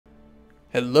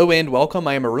Hello and welcome,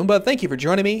 I am Arumba. Thank you for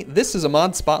joining me. This is a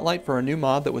mod spotlight for a new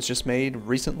mod that was just made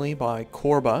recently by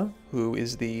Korbah, who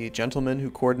is the gentleman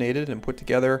who coordinated and put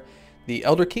together the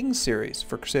Elder Kings series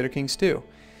for Crusader Kings 2.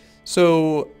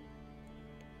 So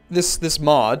this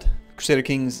mod, Crusader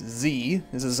Kings Z,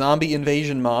 is a zombie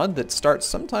invasion mod that starts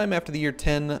sometime after the year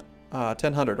 1000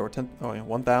 or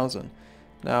 1000.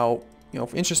 Now,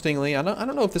 interestingly, I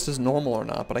don't know if this is normal or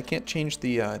not, but I can't change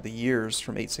the years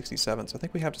from 867, so I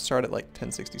think we have to start at like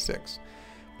 1066.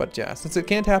 But yeah, since it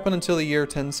can't happen until the year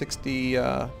 1060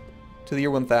 to the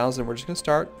year 1000, we're just gonna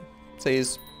start.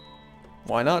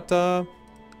 Why not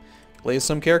play as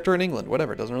some character in England?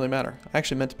 Whatever, it doesn't really matter. I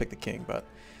actually meant to pick the king, but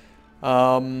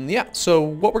yeah. So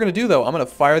what we're gonna do though, I'm gonna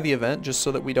fire the event just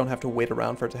so that we don't have to wait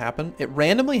around for it to happen. It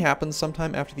randomly happens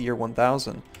sometime after the year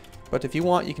 1000. But if you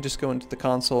want, you can just go into the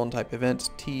console and type event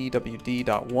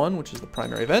twd.1, which is the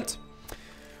primary event.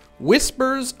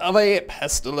 Whispers of a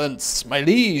pestilence. My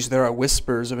liege, there are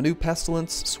whispers of a new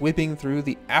pestilence sweeping through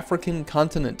the African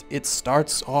continent. It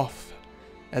starts off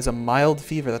as a mild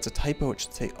fever. That's a typo. It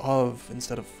should say off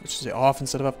instead of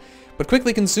of. But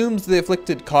quickly consumes the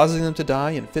afflicted, causing them to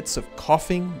die in fits of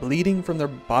coughing, bleeding from their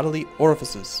bodily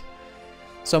orifices.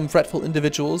 Some fretful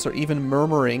individuals are even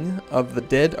murmuring of the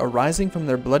dead arising from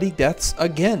their bloody deaths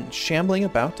again, shambling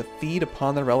about to feed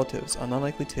upon their relatives. An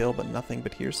unlikely tale, but nothing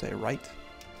but hearsay, right?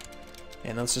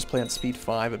 And let's just play on speed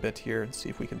 5 a bit here and see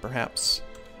if we can perhaps...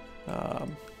 oh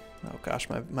gosh,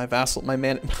 my vassal,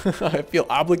 I feel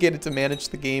obligated to manage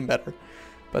the game better.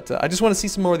 But I just want to see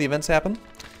some more of the events happen.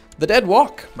 The dead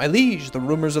walk, my liege. The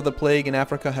rumors of the plague in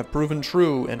Africa have proven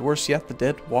true, and worse yet, the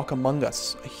dead walk among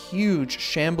us. A huge,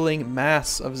 shambling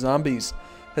mass of zombies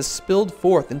has spilled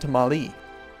forth into Mali.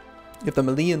 If the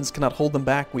Malians cannot hold them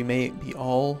back, we may be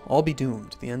all be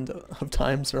doomed. The end of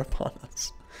times are upon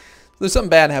us. So there's something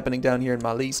bad happening down here in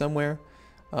Mali somewhere.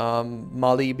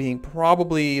 Mali being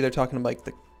probably, they're talking about like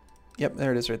the, yep,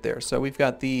 there it is right there. So we've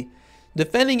got the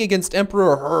defending against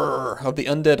Emperor Hur of the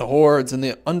Undead Hordes and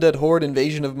the Undead Horde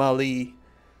invasion of Mali.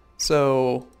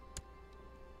 So,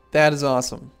 that is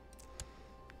awesome.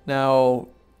 Now,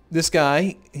 this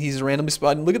guy, he's randomly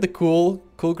spotted. Look at the cool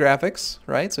graphics,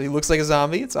 right? So he looks like a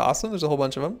zombie. It's awesome. There's a whole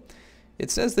bunch of them.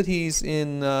 It says that he's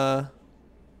in,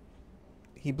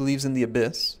 he believes in the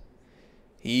abyss.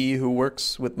 He who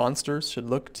works with monsters should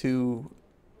look to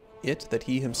it that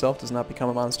he himself does not become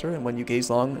a monster, and when you gaze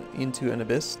long into an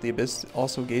abyss, the abyss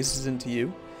also gazes into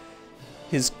you.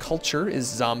 His culture is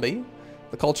zombie.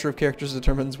 The culture of characters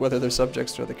determines whether they're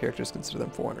subjects or other characters consider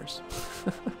them foreigners.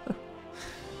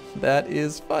 That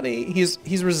is funny.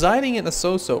 He's residing in a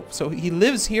so-so. So he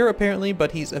lives here apparently,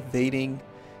 but he's invading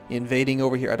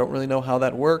over here. I don't really know how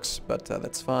that works, but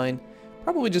that's fine.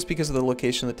 Probably just because of the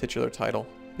location of the titular title,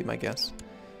 be my guess.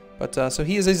 But so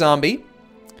he is a zombie.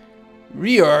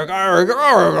 No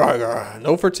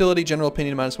fertility, general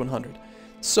opinion -100.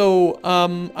 So,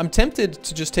 I'm tempted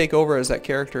to just take over as that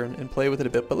character and play with it a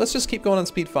bit, but let's just keep going on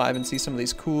speed 5 and see some of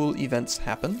these cool events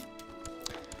happen.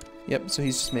 Yep, so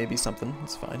he's just maybe something,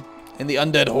 it's fine. And the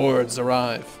undead hordes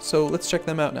arrive. So let's check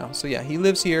them out now. So yeah, he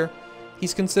lives here.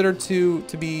 He's considered to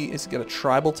be, is he got a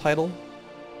tribal title?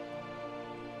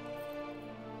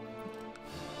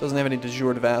 Doesn't have any de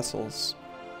jure vassals.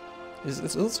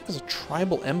 It looks like it's a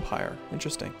tribal empire.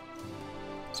 Interesting.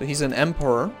 So he's an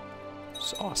emperor.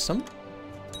 It's awesome.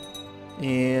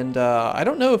 And I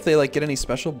don't know if they like get any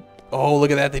special... Oh,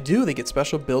 look at that. They do. They get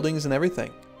special buildings and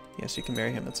everything. Yes, you can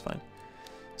marry him. That's fine.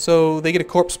 So they get a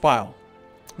corpse pile.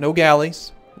 No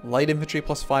galleys. Light infantry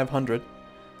plus 500.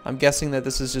 I'm guessing that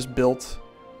this is just built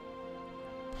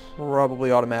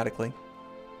probably automatically.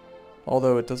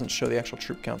 Although it doesn't show the actual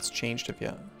troop counts changed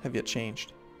have yet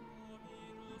changed.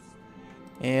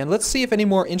 And let's see if any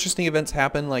more interesting events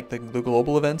happen, like the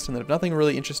global events, and then if nothing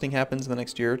really interesting happens in the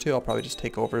next year or two, I'll probably just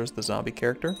take over as the zombie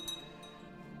character.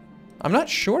 I'm not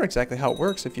sure exactly how it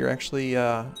works, if you're actually,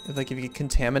 if you get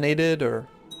contaminated, or...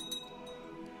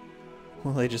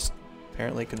 Well, they just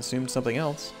apparently consumed something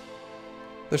else.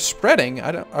 They're spreading.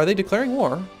 Are they declaring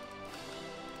war?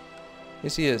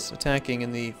 Yes, he is, attacking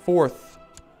in the 4th.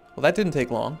 Well, that didn't take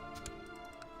long.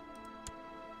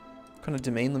 What kind of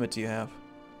domain limit do you have?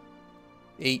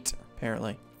 8,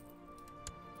 apparently.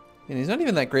 And he's not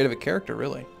even that great of a character,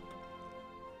 really.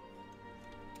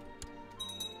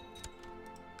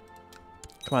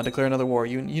 Come on, declare another war.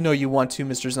 You know you want to,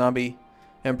 Mr. Zombie.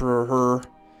 Emperor Hur.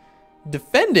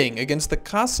 Defending against the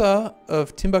Casa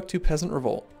of Timbuktu Peasant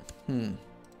Revolt.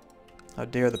 How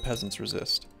dare the peasants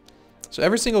resist. So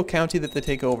every single county that they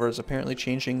take over is apparently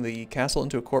changing the castle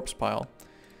into a corpse pile.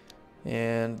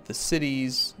 And the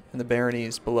cities and the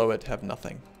baronies below it have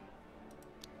nothing.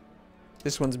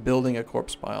 This one's building a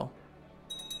corpse pile.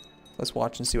 Let's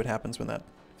watch and see what happens when that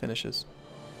finishes.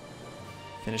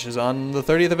 Finishes on the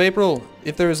 30th of April.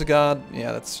 If there is a god,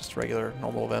 yeah, that's just a regular,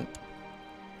 normal event.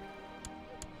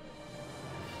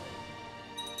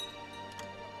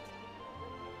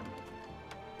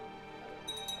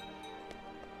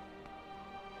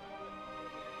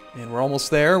 And we're almost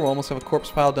there. We almost have a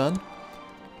corpse pile done.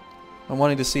 I'm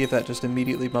wanting to see if that just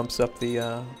immediately bumps up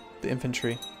the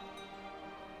infantry.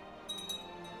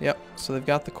 Yep, so they've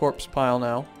got the corpse pile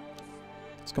now.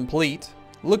 It's complete.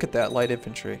 Look at that light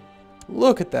infantry.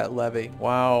 Look at that levy.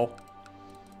 Wow.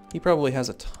 He probably has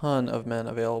a ton of men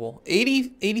available.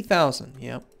 80,000.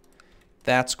 Yep.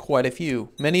 That's quite a few.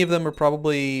 Many of them are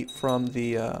probably from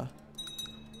the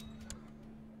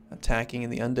attacking in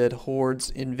the undead hordes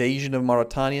invasion of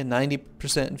Mauritania.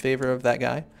 90% in favor of that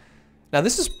guy. Now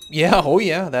this is, yeah, oh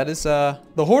yeah, that is, the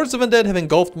hordes of undead have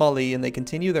engulfed Mali and they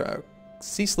continue their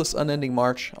ceaseless unending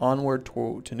march onward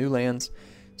to new lands,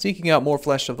 seeking out more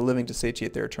flesh of the living to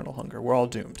satiate their eternal hunger. We're all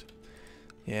doomed.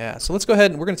 Yeah, so let's go ahead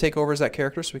and we're going to take over as that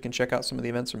character so we can check out some of the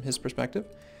events from his perspective.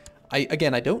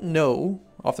 Again, I don't know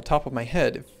off the top of my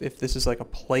head if this is like a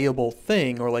playable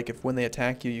thing or like if when they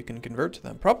attack you, you can convert to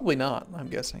them. Probably not, I'm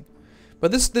guessing.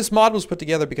 But this mod was put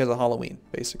together because of Halloween,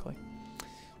 basically.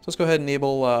 So let's go ahead and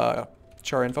enable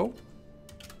char info.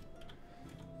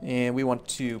 And we want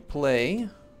to play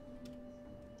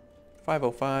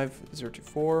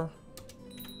 505-024.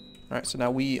 Alright, so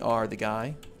now we are the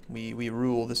guy. We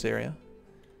rule this area.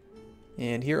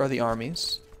 And here are the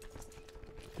armies.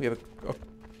 We have a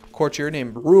courtier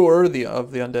named Brewer of the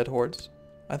Undead Hordes.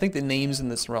 I think the names in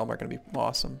this realm are going to be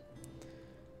awesome.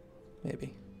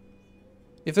 Maybe.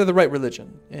 If they're the right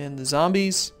religion. And the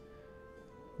zombies,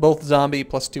 both zombie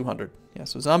plus 200. Yeah,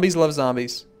 so zombies love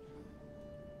zombies.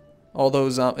 Although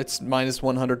it's minus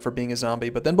 100 for being a zombie,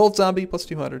 but then both zombie plus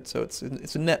 200, so it's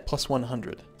a net plus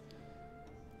 100.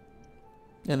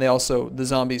 And they also, the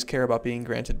zombies care about being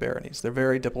granted baronies. They're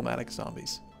very diplomatic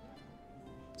zombies.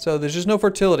 So there's just no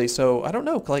fertility. So I don't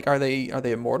know. Like, are they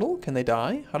immortal? Can they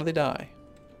die? How do they die?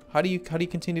 How do you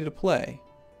continue to play?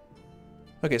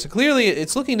 Okay, so clearly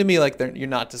it's looking to me like you're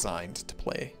not designed to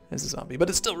play as a zombie, but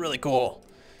it's still really cool.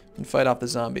 And fight off the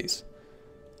zombies.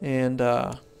 And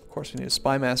of course we need a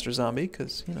spy master zombie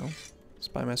because you know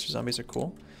spy master zombies are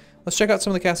cool. Let's check out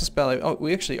some of the Casus Belli. Oh,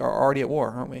 we actually are already at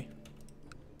war, aren't we?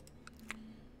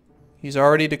 He's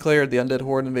already declared the Undead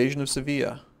Horde invasion of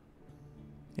Sevilla.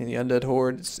 And the Undead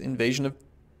Horde's invasion of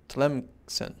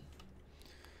Tlemcen.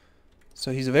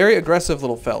 So he's a very aggressive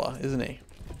little fella, isn't he?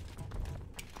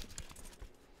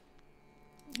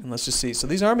 And let's just see. So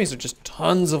these armies are just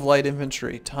tons of light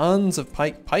infantry. Tons of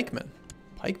pikemen.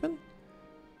 Pikemen?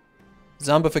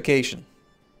 Zombification.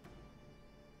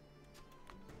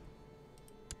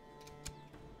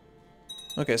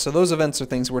 Okay, so those events are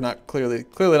things we're not clearly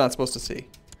not supposed to see.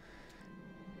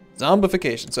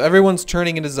 Zombification. So everyone's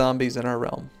turning into zombies in our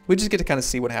realm. We just get to kind of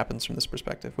see what happens from this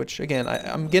perspective, which, again,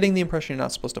 I'm getting the impression you're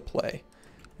not supposed to play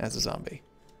as a zombie.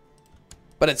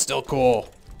 But it's still cool.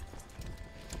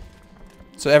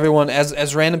 So everyone,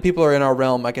 as random people are in our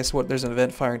realm, I guess there's an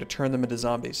event firing to turn them into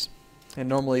zombies. And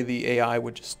normally the AI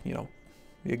would just, you know,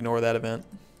 ignore that event.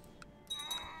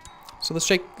 So let's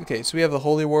check. Okay, so we have the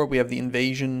Holy War. We have the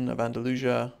invasion of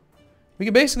Andalusia. We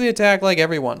can basically attack like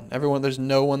everyone. There's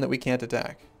no one that we can't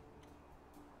attack.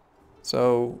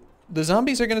 So the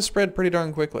zombies are going to spread pretty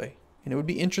darn quickly. And it would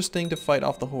be interesting to fight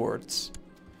off the hordes.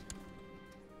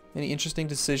 Any interesting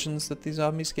decisions that these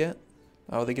zombies get?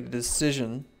 Oh, they get a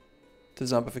decision to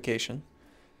zombification.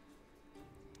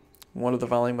 One of the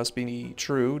following must be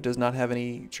true. Does not have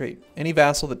any trait. Any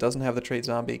vassal that doesn't have the trait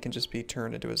zombie can just be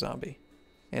turned into a zombie.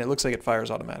 And it looks like it fires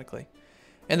automatically.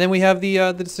 And then we have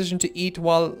the decision to eat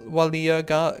Walia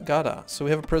Gada. So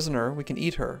we have a prisoner. We can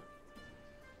eat her.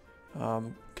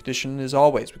 Condition is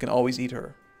always. We can always eat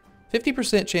her.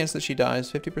 50% chance that she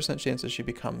dies. 50% chance that she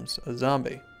becomes a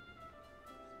zombie.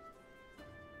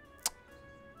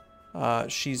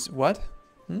 She's what?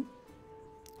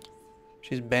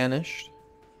 She's banished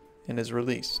and is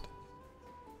released.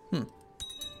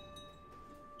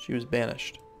 She was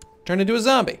banished. Turned into a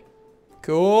zombie.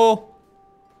 Cool.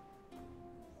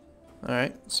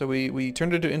 Alright, so we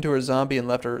turned her into a zombie and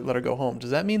let her go home.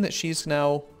 Does that mean that she's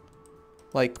now,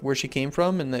 like, where she came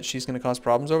from and that she's going to cause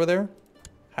problems over there?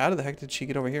 How the heck did she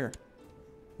get over here?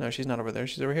 No, she's not over there.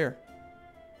 She's over here.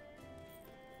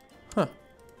 Huh.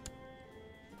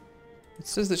 It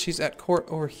says that she's at court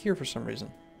over here for some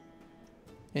reason.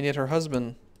 And yet her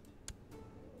husband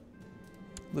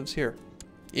lives here.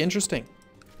 Interesting.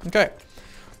 Okay.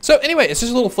 So anyway, it's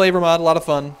just a little flavor mod, a lot of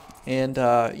fun. And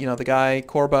you know, the guy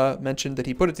Korbah mentioned that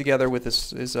he put it together with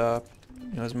his you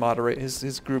know,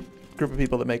 his group of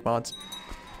people that make mods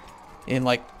in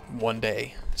like one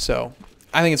day. So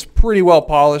I think it's pretty well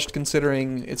polished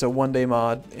considering it's a one-day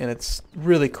mod, and it's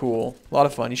really cool. A lot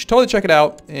of fun. You should totally check it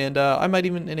out, and I might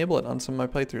even enable it on some of my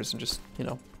playthroughs and just, you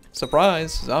know,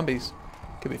 surprise, zombies.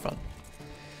 Could be fun.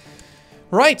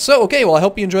 Right, so, okay, well, I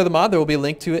hope you enjoy the mod. There will be a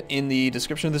link to it in the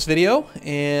description of this video,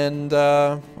 and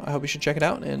I hope you should check it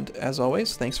out. And as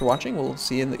always, thanks for watching. We'll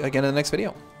see you again in the next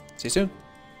video. See you soon.